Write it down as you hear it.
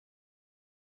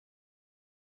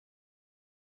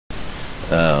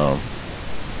Uh,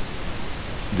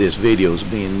 this video is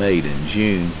being made in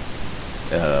June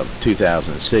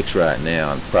 2006 right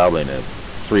now, and probably in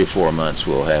 3 or 4 months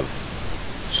we'll have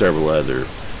several other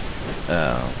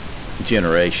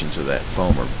generations of that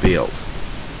foamer built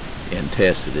and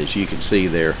tested. As you can see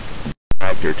there,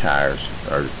 tractor tires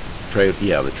are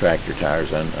the tractor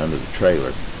tires under the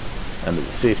trailer, under the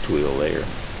fifth wheel there.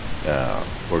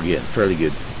 We're getting fairly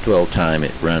good dwell time.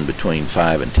 It run between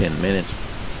 5 and 10 minutes.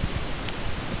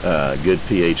 Good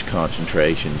pH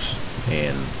concentrations,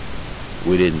 and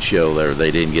we didn't show there.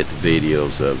 They didn't get the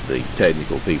videos of the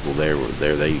technical people there.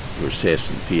 They were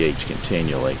testing pH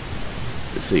continually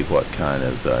to see what kind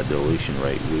of dilution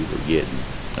rate we were getting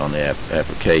on the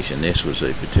application. This was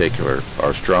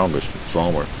our strongest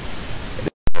foamer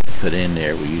put in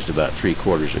there. We used about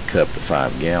 3/4 cup to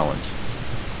 5 gallons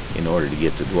in order to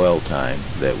get the dwell time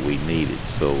that we needed.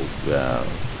 So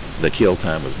the kill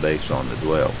time was based on the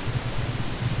dwell.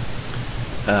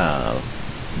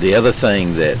 The other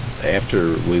thing, that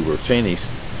after we were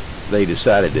finished, they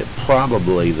decided that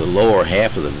probably the lower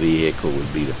half of the vehicle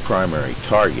would be the primary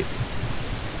target.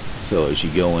 So as you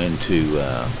go into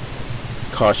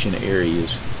caution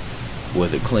areas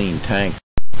with a clean tank,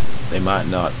 they might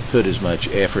not put as much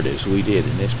effort as we did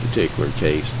in this particular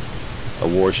case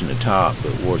of washing the top,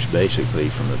 but wash basically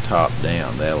from the top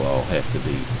down. That'll all have to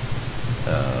be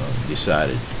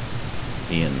decided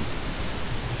in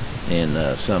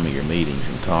some of your meetings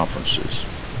and conferences.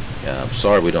 I'm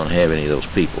sorry we don't have any of those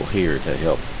people here to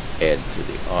help add to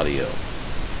the audio.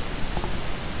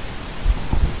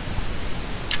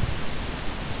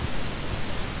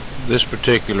 This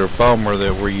particular foamer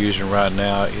that we're using right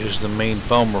now is the Mean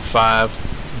Foamer 5.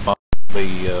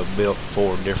 Be built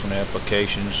for different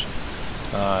applications.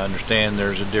 I understand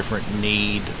there's a different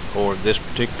need, or this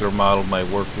particular model may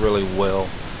work really well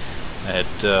at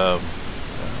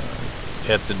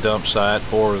the dump site,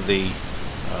 or the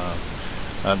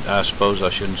I suppose I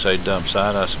shouldn't say dump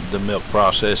site, the milk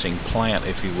processing plant,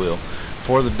 if you will.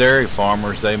 For the dairy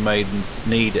farmers, they may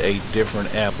need a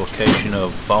different application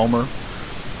of foamer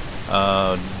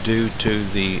due to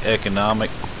the economic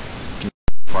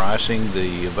pricing,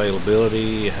 the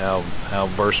availability, how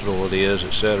versatile it is,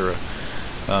 etc.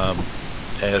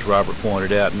 As Robert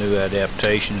pointed out, new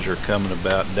adaptations are coming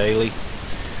about daily,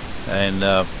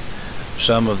 and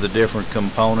some of the different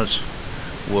components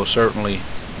will certainly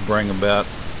bring about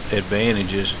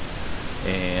advantages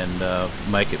and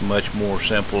make it much more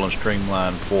simple and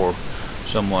streamlined for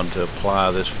someone to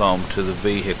apply this foam to the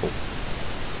vehicle.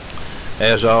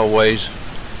 As always,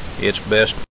 it's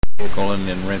best vehicle and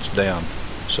then rinse down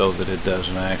so that it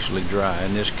doesn't actually dry.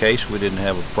 In this case, we didn't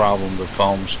have a problem. The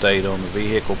foam stayed on the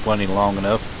vehicle plenty long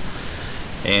enough,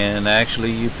 and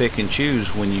actually you pick and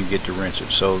choose when you get to rinse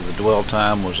it, so the dwell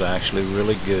time was actually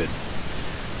really good.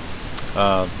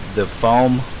 The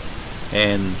foam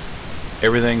and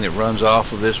everything that runs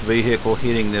off of this vehicle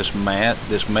hitting this mat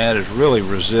is really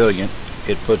resilient.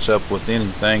 It puts up with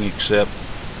anything except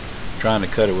trying to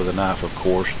cut it with a knife, of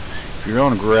course. If you're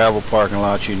on a gravel parking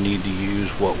lot, you need to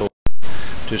use what will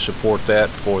to support that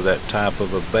for that type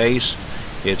of a base.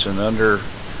 It's an under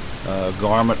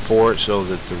garment for it so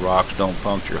that the rocks don't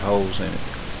puncture holes in it.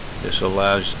 This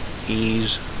allows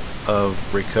ease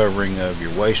of recovering of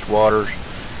your wastewaters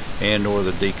and or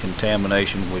the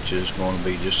decontamination, which is going to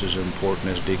be just as important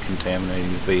as decontaminating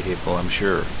the vehicle, I'm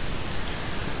sure.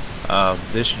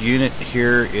 This unit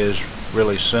here is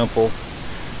really simple.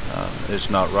 It's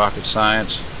not rocket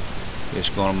science. It's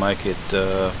going to make it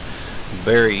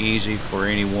very easy for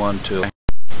anyone to,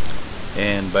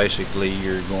 and basically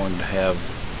you're going to have,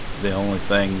 the only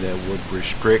thing that would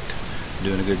restrict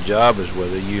doing a good job is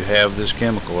whether you have this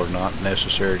chemical or not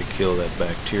necessary to kill that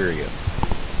bacteria.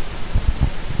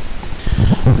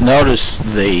 Notice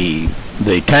the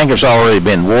tank has already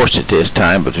been washed at this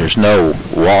time, but there's no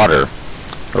water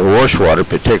or wash water,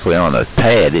 particularly on the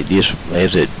pad. It just,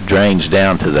 as it drains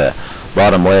down to the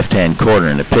bottom left-hand corner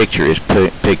in the picture, is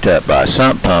picked up by a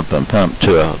sump pump and pumped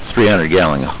to a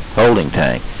 300-gallon holding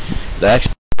tank. It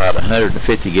actually about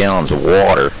 150 gallons of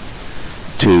water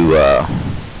to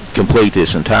complete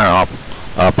this entire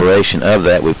operation. Of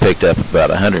that, we picked up about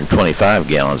 125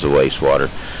 gallons of wastewater.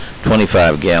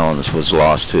 25 gallons was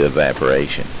lost to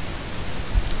evaporation.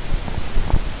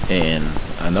 And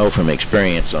I know from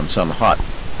experience on some hot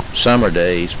summer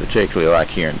days, particularly like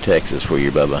here in Texas where you're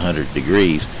above 100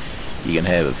 degrees, you can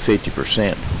have a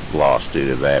 50% loss due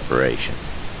to evaporation.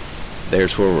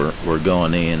 There's where we're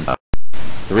going in.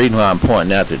 The reason why I'm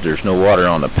pointing out that there's no water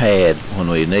on the pad, when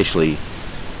we initially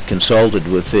consulted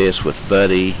with this with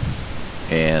Buddy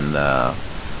and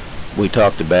we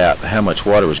talked about how much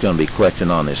water was going to be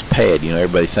collecting on this pad. You know,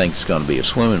 everybody thinks it's going to be a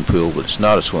swimming pool, but it's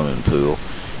not a swimming pool.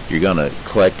 You're going to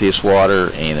collect this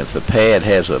water, and if the pad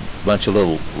has a bunch of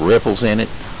little ripples in it,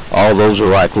 all those are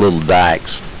like little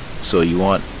dikes. So you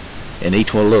want, and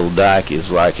each one little dike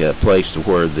is like a place to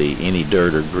where any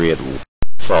dirt or grit will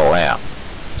fall out.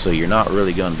 So you're not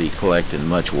really going to be collecting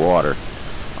much water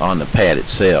on the pad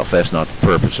itself. That's not the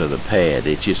purpose of the pad.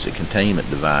 It's just a containment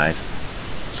device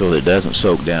so that it doesn't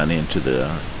soak down into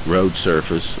the road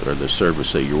surface or the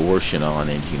surface that you're washing on,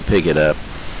 and you can pick it up.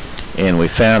 And we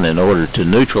found in order to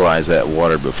neutralize that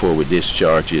water before we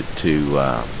discharge it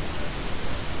to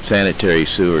sanitary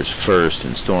sewers first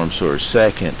and storm sewers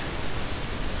second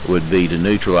would be to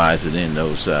neutralize it in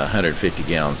those 150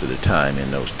 gallons at a time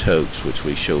in those totes, which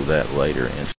we show that later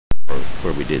in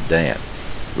where we did that.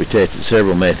 We tested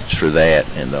several methods for that,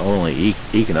 and the only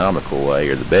economical way,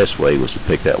 or the best way, was to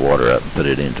pick that water up and put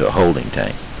it into a holding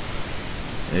tank.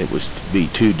 It was be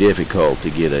too difficult to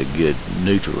get a good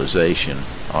neutralization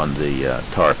on the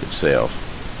tarp itself,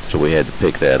 so we had to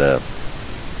pick that up.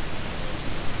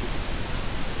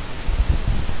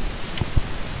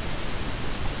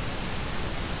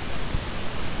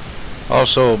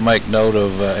 Also make note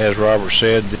of, as Robert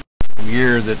said, the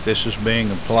year that this is being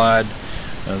applied,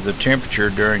 the temperature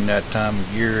during that time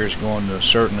of year is going to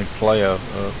certainly play a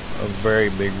very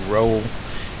big role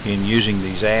in using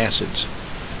these acids.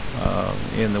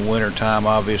 In the winter time,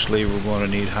 obviously, we're going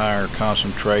to need higher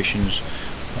concentrations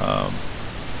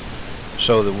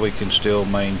so that we can still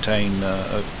maintain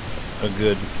a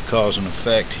good cause and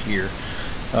effect here.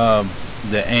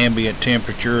 The ambient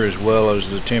temperature, as well as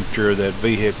the temperature of that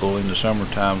vehicle in the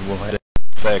summertime, will have an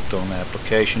effect on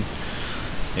application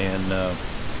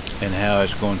and how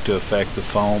it's going to affect the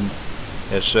foam,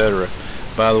 etc.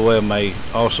 By the way, I may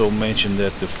also mention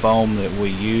that the foam that we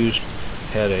used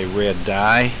had a red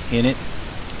dye in it,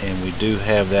 and we do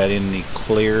have that in the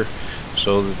clear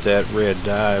so that red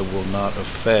dye will not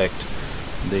affect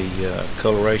the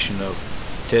coloration of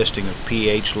testing of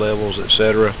pH levels,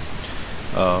 etc.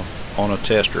 On a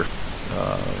tester.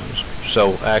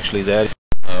 So actually that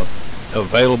is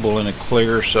available in a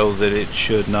clear so that it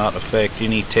should not affect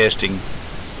any testing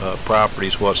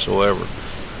properties whatsoever.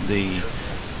 The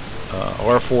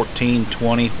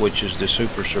R1420, which is the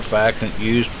super surfactant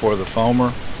used for the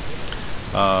foamer,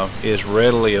 is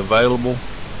readily available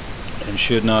and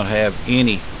should not have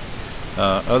any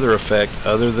other effect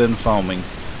other than foaming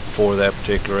for that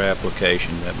particular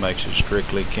application. That makes it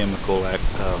strictly chemical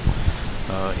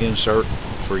insert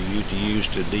for you to use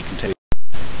to decontaminate.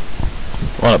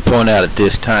 I want to point out at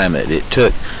this time that it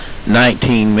took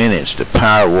 19 minutes to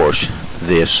power wash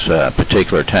this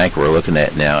particular tank we're looking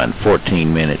at now, and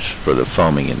 14 minutes for the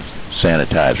foaming and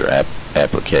sanitizer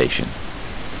application.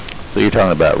 So you're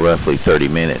talking about roughly 30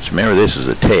 minutes. Remember, this is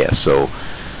a test, so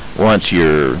once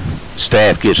your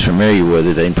staff gets familiar with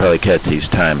it, they can probably cut these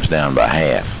times down by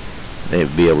half.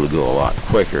 They'd be able to go a lot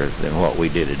quicker than what we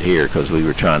did it here, because we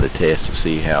were trying to test to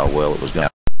see how well it was going,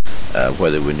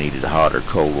 whether we needed hot or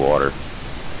cold water,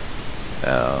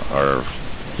 or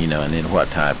you know, and then what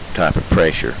type of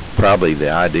pressure. Probably the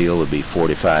ideal would be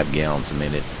 45 gallons a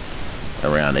minute,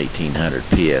 around 1800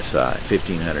 psi.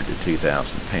 1500 to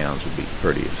 2000 pounds would be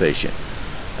pretty efficient.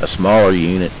 A smaller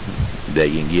unit that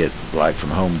you can get, like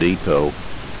from Home Depot,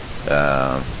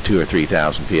 2,000 or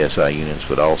 3,000 psi units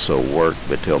would also work,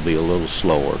 but they'll be a little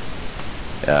slower.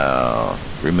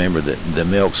 Remember that the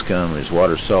milk scum is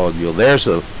water soluble. There's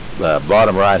a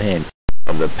bottom right hand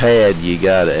of the pad. You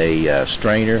got a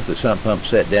strainer, the sump pump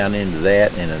set down into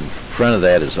that, and in front of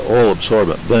that is an oil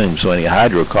absorbent boom, so any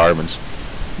hydrocarbons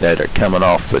that are coming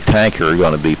off the tanker are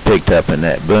going to be picked up in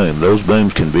that boom. Those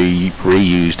booms can be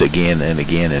reused again and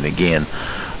again and again.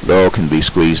 The oil can be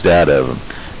squeezed out of them.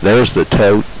 There's the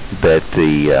tote that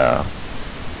the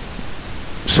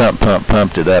sump pump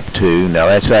pumped it up to. Now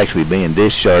that's actually being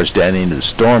discharged down into the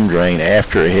storm drain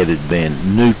after it had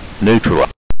been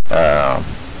neutralized.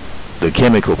 The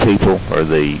chemical people, or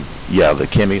the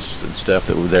chemists and stuff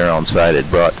that were there on site, had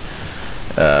brought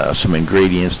some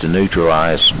ingredients to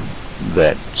neutralize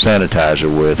that sanitizer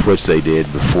with, which they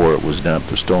did before it was dumped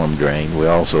the storm drain. We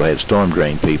also had storm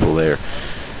drain people there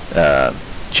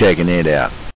checking it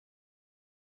out.